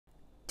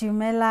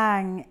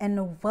Dumelang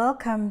and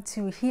welcome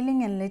to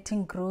Healing and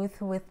Letting Growth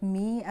with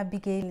me,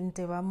 Abigail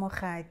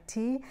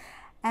Mokgathi,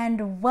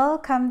 and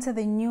welcome to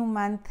the new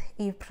month,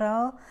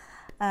 April.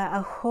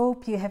 I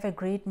hope you have a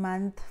great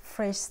month,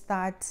 fresh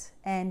start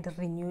and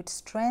renewed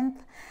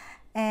strength.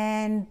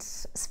 And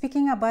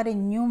speaking about a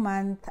new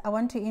month, I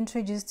want to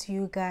introduce to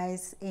you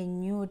guys a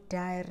new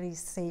diary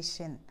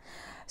session.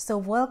 So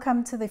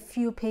welcome to the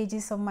few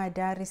pages of my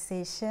diary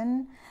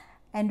session.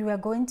 And we are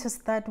going to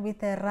start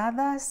with a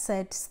rather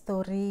sad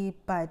story,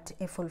 but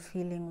a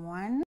fulfilling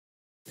one.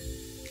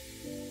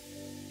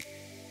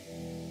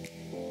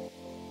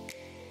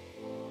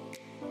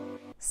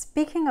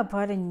 Speaking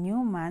about a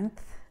new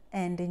month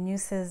and a new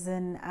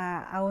season,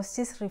 I was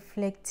just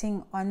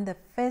reflecting on the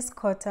first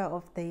quarter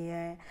of the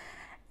year,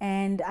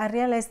 and I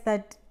realized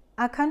that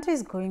our country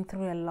is going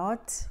through a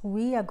lot.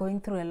 We are going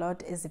through a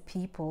lot as a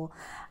people.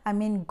 I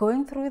mean,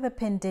 going through the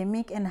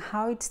pandemic and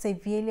how it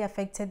severely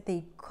affected the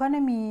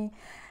economy.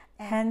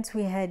 Hence,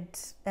 we had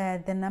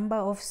the number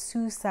of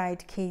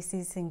suicide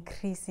cases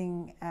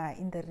increasing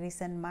in the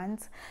recent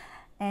months.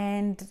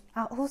 And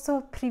I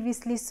also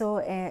previously saw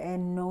a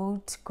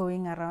note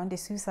going around, a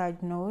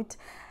suicide note.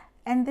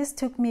 And this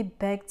took me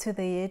back to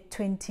the year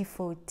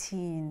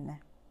 2014.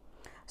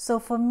 So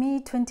for me,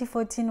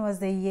 2014 was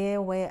the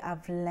year where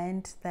I've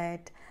learned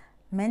that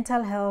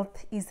mental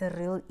health is a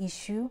real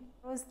issue.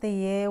 It was the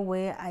year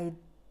where I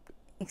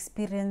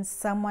experienced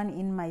someone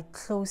in my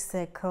close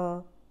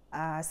circle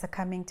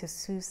succumbing to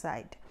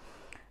suicide.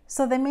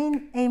 So the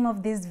main aim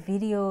of this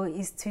video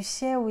is to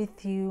share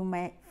with you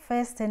my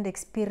first-hand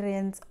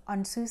experience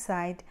on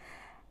suicide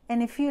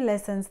and a few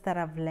lessons that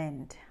I've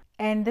learned.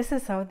 And this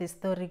is how the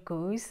story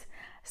goes.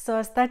 So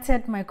I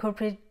started my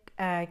corporate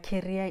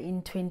career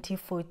in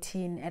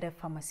 2014 at a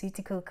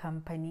pharmaceutical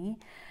company,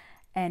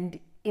 and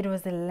it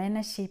was a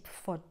learnership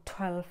for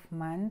 12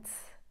 months,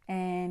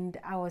 and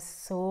I was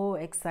so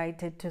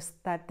excited to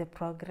start the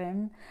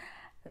program,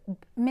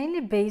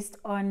 mainly based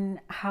on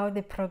how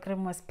the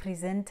program was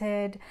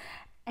presented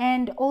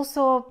and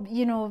also,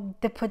 you know,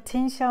 the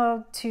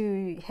potential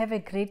to have a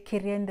great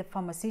career in the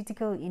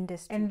pharmaceutical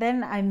industry. And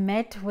then I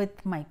met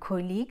with my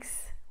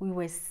colleagues. We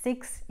were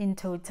 6 in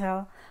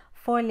total,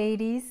 4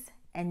 ladies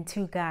and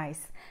 2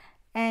 guys,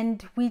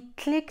 and we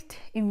clicked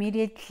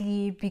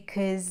immediately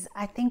because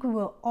I think we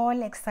were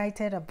all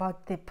excited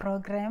about the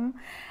program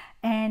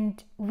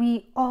and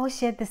we all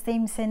shared the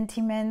same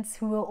sentiments.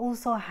 We were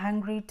also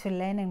hungry to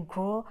learn and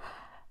grow.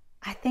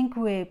 I think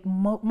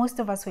most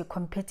of us were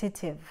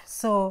competitive,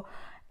 so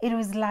it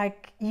was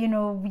like, you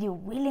know, we're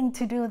willing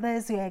to do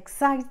this, we're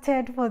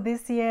excited for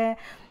this year,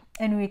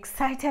 and we're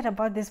excited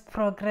about this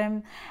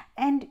program.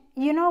 And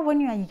you know,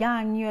 when you're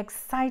young, you're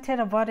excited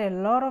about a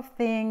lot of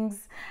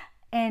things.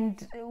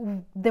 And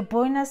the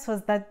bonus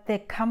was that the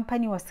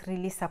company was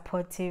really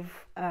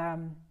supportive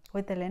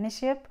with the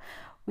leadership.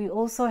 We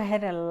also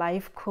had a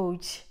life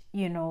coach,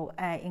 you know,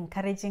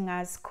 encouraging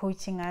us,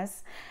 coaching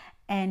us.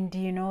 And,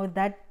 you know,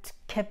 that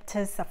kept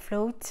us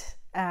afloat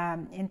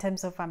in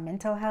terms of our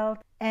mental health.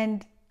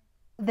 And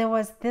there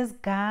was this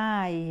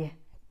guy,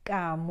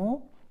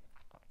 Kamu,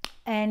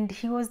 and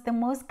he was the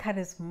most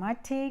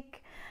charismatic,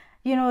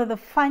 you know, the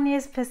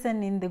funniest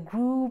person in the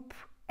group.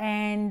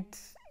 And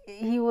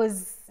he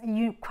was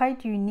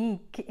quite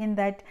unique in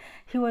that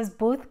he was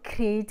both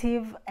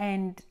creative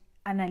and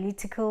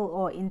analytical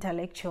or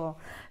intellectual.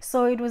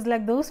 So it was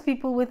like those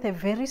people with a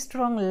very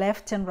strong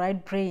left and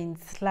right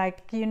brains.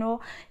 Like, you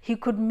know, he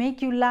could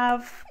make you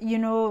laugh, you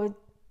know,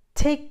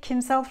 take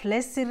himself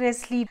less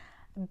seriously,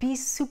 be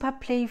super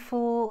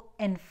playful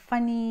and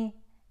funny,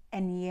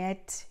 and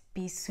yet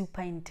be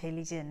super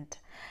intelligent.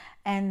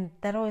 And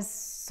that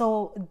was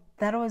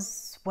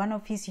one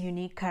of his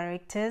unique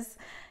characters.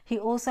 He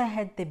also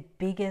had the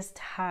biggest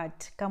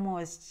heart. Kamo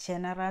was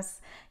generous,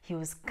 he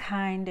was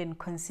kind and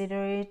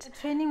considerate. The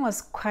training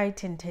was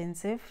quite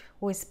intensive.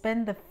 We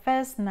spent the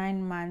first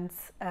 9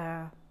 months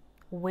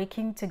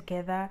working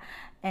together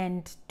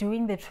and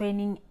doing the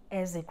training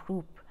as a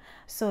group.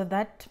 So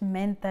that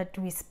meant that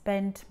we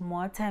spent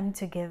more time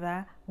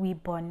together, we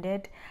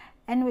bonded,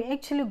 and we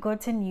actually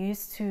gotten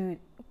used to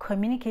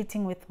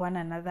communicating with one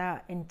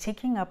another and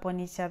checking up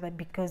on each other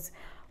because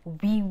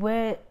we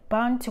were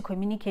bound to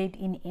communicate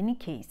in any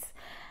case.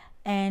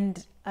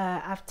 And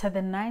after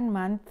the 9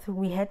 months,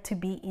 we had to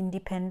be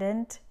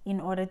independent in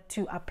order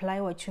to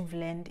apply what you've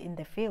learned in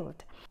the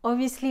field.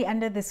 Obviously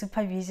under the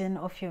supervision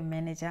of your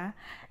manager.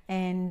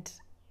 And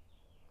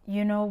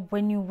you know,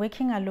 when you're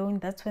working alone,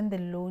 that's when the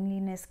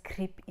loneliness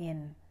creep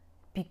in.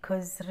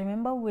 Because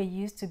remember, we're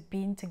used to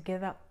being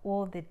together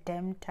all the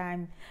damn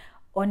time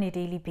on a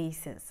daily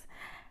basis.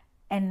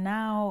 And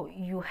now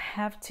you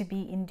have to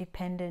be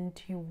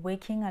independent, you're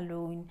working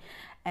alone,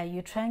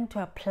 you're trying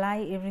to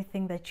apply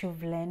everything that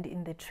you've learned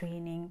in the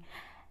training.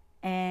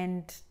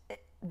 And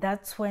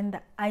that's when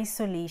the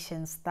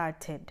isolation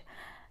started.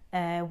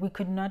 We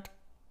could not,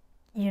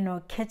 you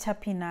know, catch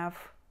up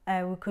enough.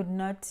 We could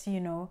not,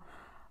 you know,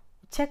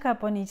 check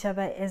up on each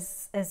other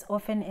as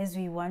often as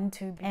we want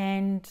to.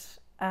 And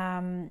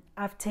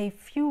after a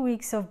few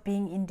weeks of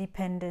being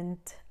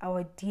independent,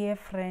 our dear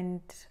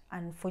friend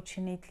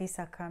unfortunately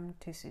succumbed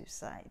to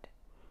suicide.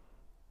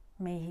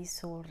 May his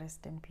soul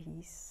rest in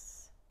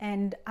peace.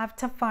 And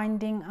after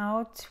finding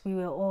out, we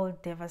were all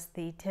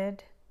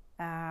devastated.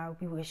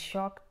 We were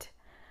shocked.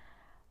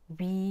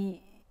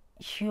 We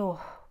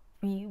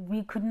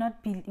could not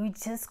we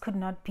just could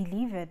not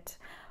believe it.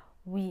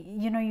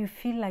 You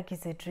feel like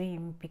it's a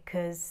dream,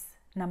 because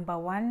number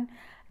one,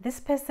 this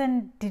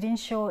person didn't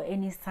show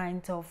any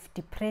signs of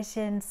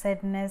depression,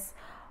 sadness,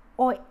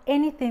 or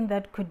anything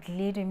that could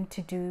lead him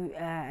to do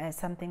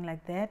something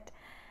like that.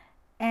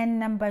 And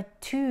number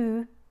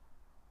two,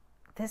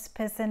 this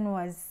person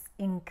was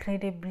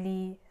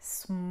incredibly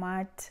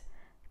smart,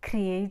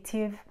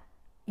 creative,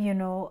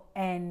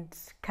 and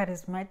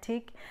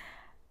charismatic,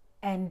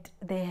 and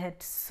they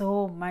had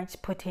so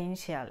much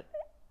potential.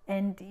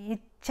 And it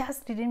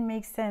just didn't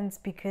make sense,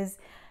 because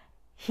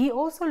he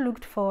also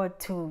looked forward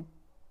to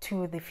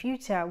the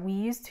future. We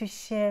used to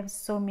share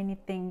so many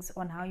things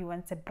on how he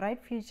wants a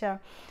bright future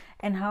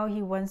and how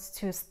he wants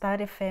to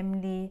start a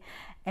family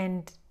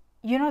and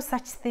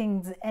such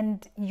things.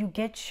 And you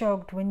get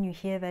shocked when you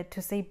hear that,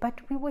 to say,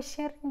 but we were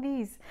sharing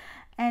these,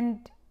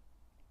 and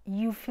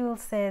you feel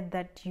sad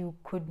that you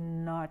could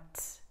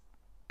not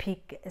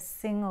pick a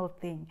single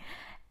thing.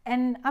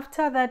 And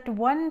after that,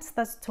 one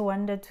starts to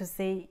wonder, to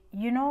say,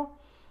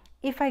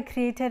 if I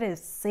created a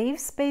safe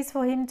space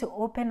for him to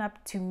open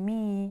up to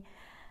me,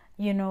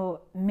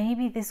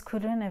 maybe this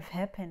couldn't have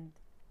happened.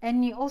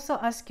 And you also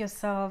ask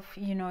yourself,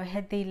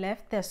 had they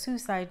left their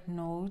suicide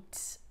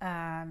note,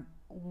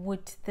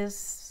 would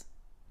this,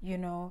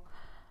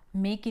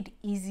 make it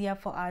easier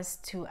for us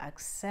to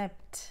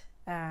accept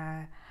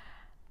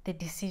the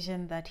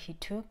decision that he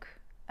took?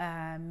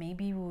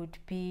 Maybe we would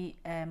be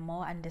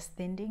more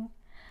understanding.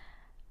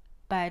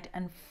 But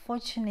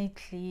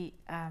unfortunately,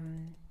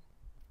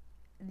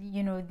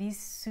 these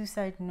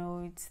suicide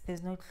notes,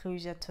 there's no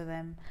closure to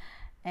them.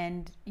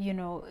 And,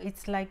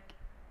 it's like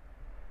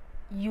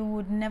you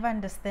would never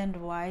understand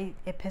why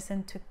a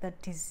person took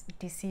that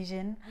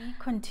decision. We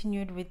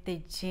continued with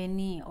the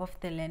journey of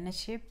the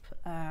learnership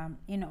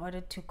in order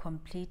to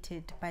complete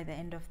it by the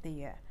end of the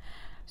year.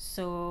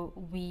 So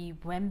we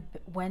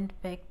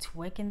went back to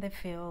work in the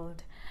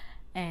field,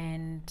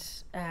 and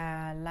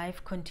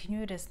life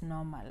continued as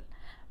normal.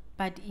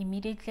 But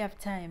immediately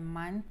after a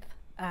month,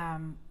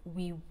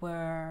 we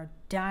were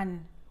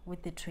done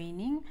with the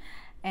training,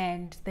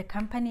 and the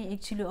company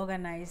actually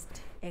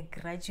organized a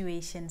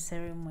graduation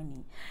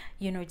ceremony,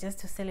 just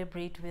to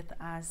celebrate with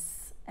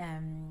us,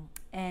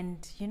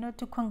 and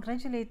to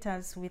congratulate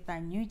us with our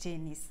new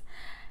journeys.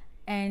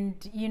 And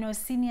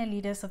senior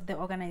leaders of the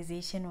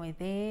organization were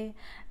there,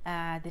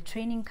 the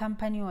training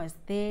company was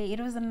there. It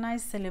was a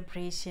nice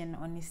celebration,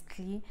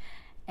 honestly.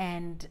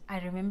 And I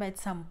remember at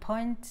some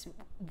point,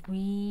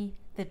 we,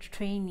 the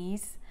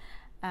trainees,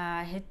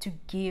 had to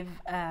give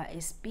a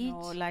speech,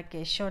 like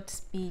a short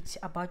speech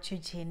about your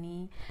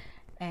journey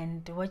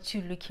and what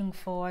you're looking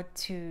forward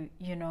to,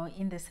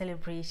 in the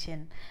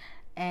celebration.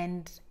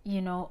 And,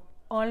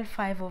 all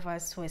 5 of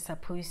us were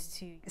supposed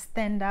to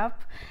stand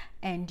up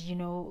and,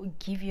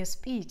 give your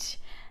speech.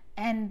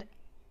 And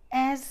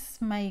as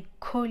my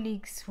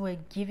colleagues were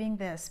giving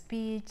their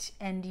speech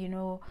and,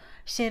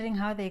 sharing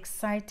how they're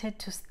excited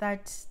to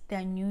start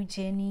their new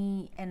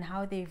journey and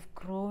how they've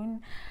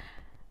grown,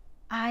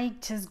 I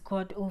just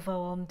got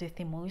overwhelmed with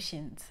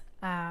emotions.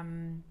 I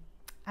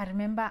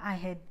remember I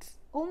had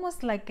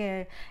almost like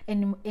an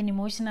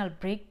emotional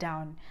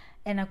breakdown,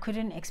 and I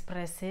couldn't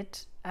express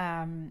it.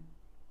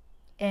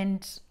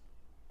 And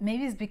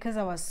maybe it's because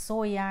I was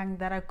so young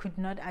that I could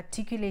not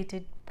articulate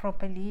it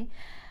properly.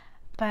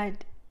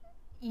 But,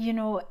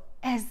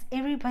 as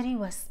everybody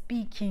was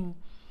speaking,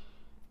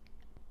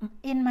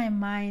 in my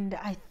mind,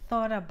 I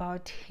thought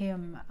about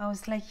him. I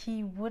was like,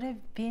 he would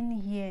have been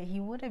here.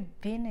 He would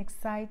have been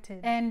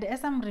excited. And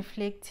as I'm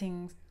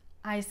reflecting,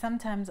 I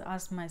sometimes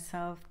ask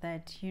myself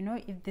that,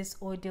 if this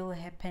ordeal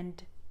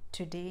happened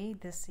today,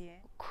 this year,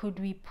 could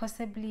we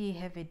possibly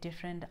have a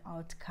different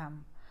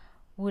outcome?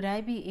 Would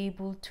I be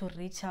able to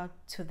reach out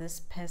to this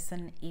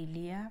person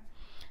earlier?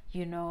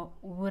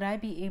 Would I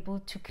be able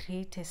to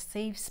create a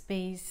safe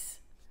space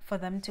for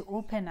them to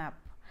open up?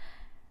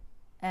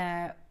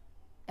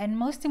 And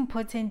most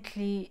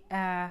importantly,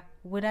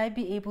 would I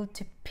be able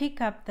to pick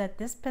up that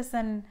this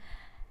person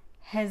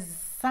has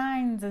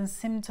signs and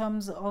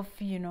symptoms of,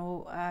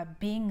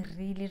 being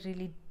really,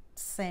 really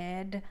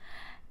sad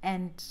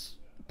and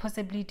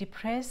possibly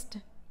depressed?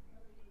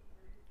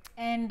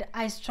 And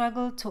I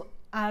struggle to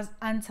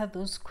answer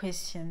those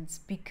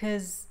questions,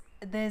 because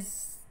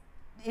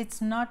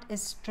it's not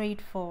as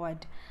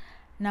straightforward.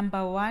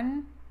 Number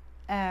one,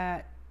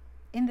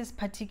 in this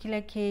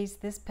particular case,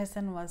 this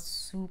person was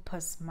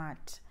super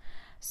smart.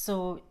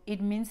 So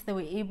it means they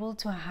were able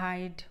to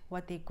hide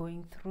what they're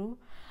going through.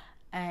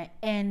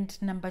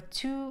 And number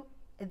two,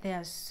 they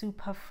are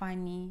super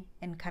funny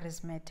and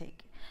charismatic.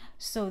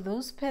 So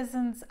those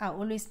persons are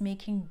always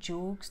making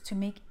jokes to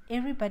make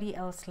everybody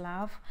else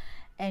laugh.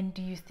 and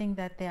you think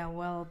that they are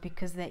well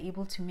because they're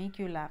able to make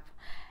you laugh.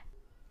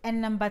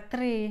 And number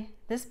 3,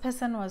 this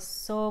person was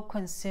so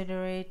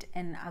considerate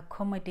and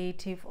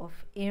accommodative of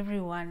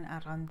everyone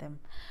around them.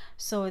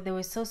 So they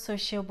were so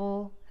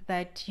sociable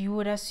that you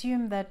would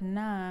assume that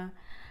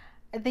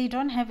they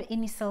don't have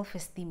any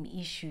self-esteem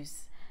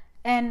issues.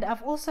 And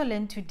I've also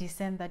learned to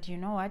discern that, you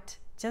know what,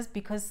 just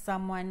because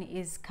someone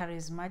is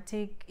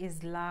charismatic,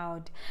 is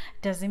loud,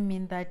 doesn't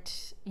mean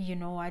that, you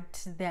know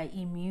what, they're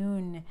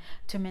immune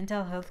to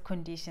mental health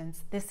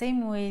conditions. The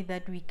same way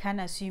that we can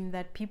assume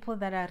that people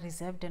that are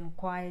reserved and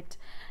quiet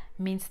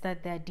means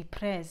that they're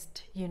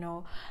depressed, you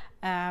know.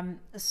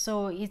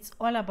 So it's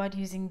all about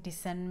using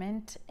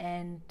discernment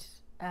and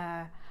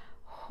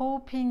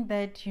hoping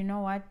that, you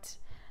know what,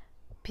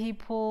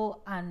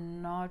 people are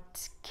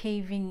not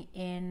caving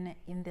in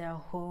their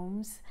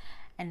homes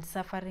and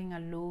suffering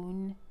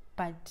alone,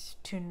 but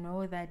to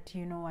know that,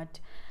 you know what,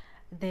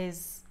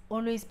 there's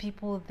always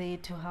people there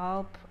to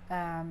help,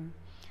 and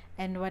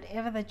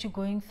whatever that you're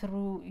going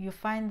through, you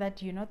find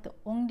that you're not the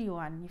only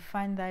one. You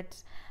find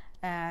that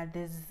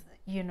there's,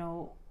 you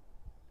know,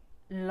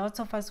 lots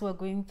of us who are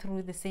going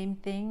through the same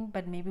thing,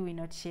 but maybe we're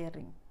not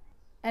sharing.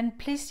 And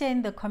please share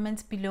in the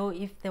comments below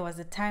if there was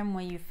a time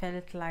where you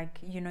felt like,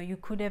 you know, you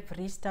could have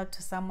reached out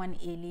to someone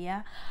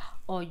earlier,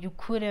 or you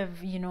could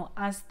have, you know,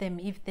 asked them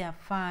if they're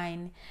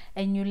fine,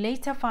 and you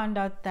later found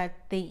out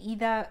that they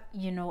either,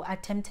 you know,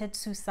 attempted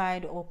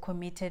suicide or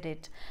committed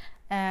it.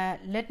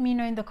 Let me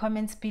know in the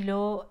comments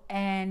below,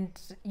 and,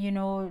 you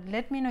know,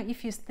 let me know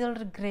if you're still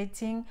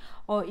regretting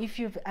or if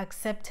you've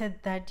accepted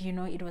that, you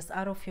know, it was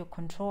out of your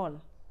control.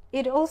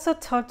 It also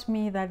taught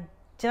me that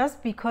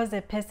just because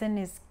a person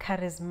is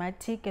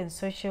charismatic and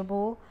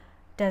sociable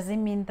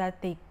doesn't mean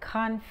that they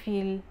can't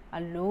feel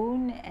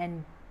alone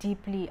and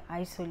deeply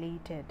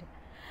isolated.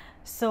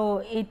 So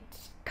it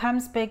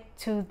comes back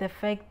to the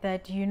fact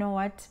that, you know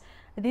what,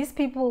 these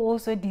people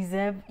also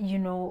deserve, you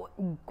know,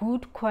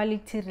 good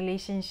quality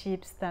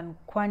relationships than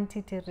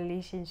quantity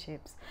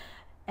relationships.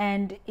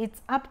 And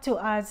it's up to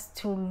us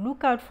to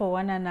look out for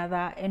one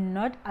another and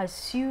not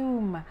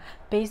assume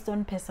based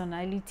on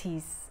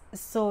personalities.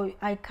 So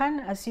I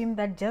can't assume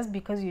that just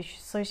because you're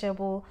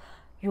sociable,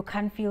 you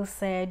can't feel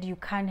sad, you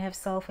can't have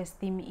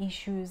self-esteem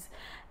issues,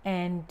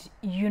 and,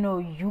 you know,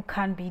 you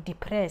can't be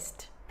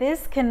depressed.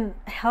 This can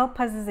help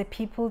us as a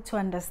people to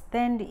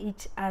understand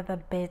each other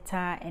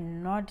better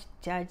and not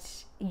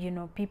judge, you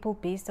know, people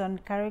based on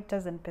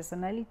characters and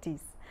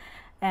personalities.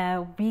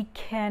 We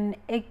can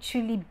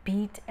actually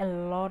beat a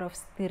lot of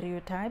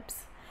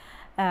stereotypes.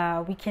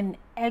 We can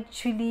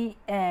actually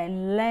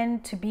learn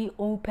to be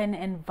open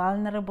and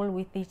vulnerable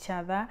with each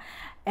other,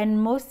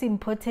 and most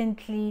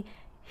importantly,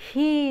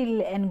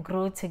 heal and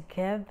grow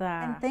together.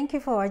 And thank you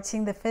for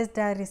watching the first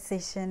diary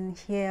session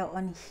here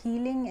on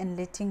healing and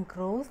letting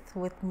growth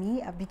with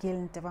me,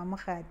 Abigail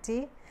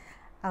Mokgathi.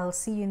 I'll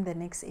see you in the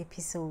next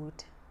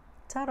episode.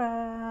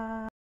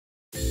 Ta-da!